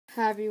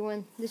Hi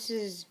everyone, this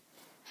is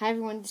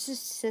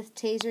Sith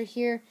Taser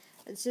here.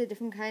 It's a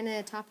different kind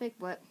of topic,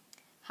 but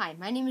hi,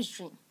 my name is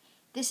Dream.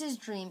 This is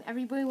Dream.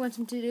 Everybody wants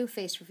him to do a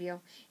face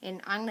reveal, and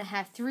I'm gonna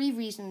have 3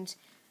 reasons.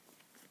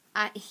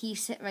 He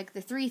said, like, the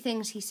 3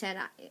 things he said.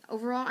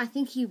 Overall, I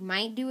think he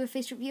might do a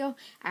face reveal.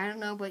 I don't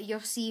know, but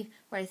you'll see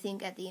what I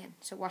think at the end.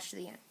 So watch to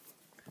the end.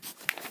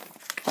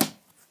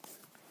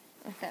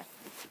 Okay.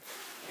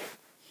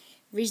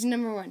 Reason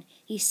number 1.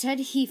 He said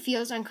he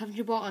feels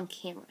uncomfortable on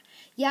camera.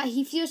 Yeah,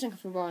 he feels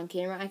uncomfortable on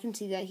camera. I can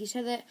see that. He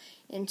said that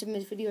in some of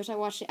his videos I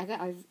watched.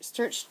 I've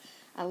searched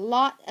a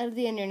lot of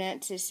the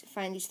internet to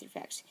find these 3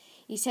 facts.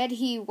 He said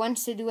he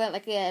wants to do it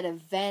like at an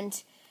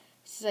event,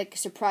 to like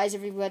surprise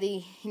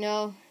everybody. You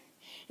know.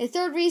 The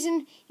 3rd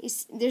reason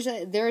is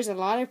there is a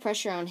lot of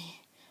pressure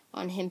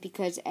on him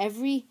because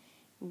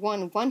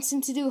everyone wants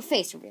him to do a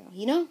face reveal.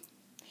 You know.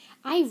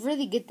 I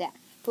really get that,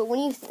 but when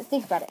you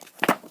think about it,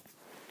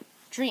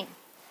 Dream.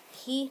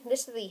 He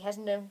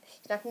hasn't done.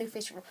 He's not gonna do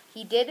face reveal.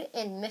 He did it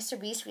in Mr.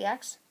 Beast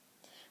Reacts,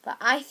 but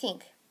I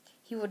think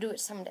he will do it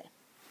someday.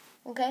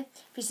 Okay,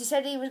 because he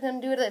said he was gonna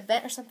do it at an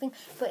event or something,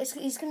 but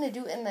he's gonna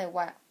do it in a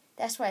while.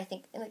 That's why I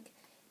think in like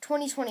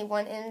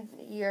 2021, in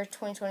the year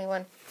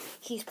 2021,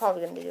 he's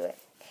probably gonna do it,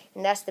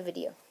 and that's the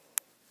video.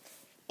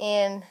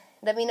 And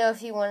let me know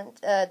if you want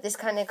this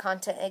kind of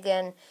content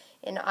again,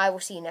 and I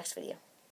will see you next video.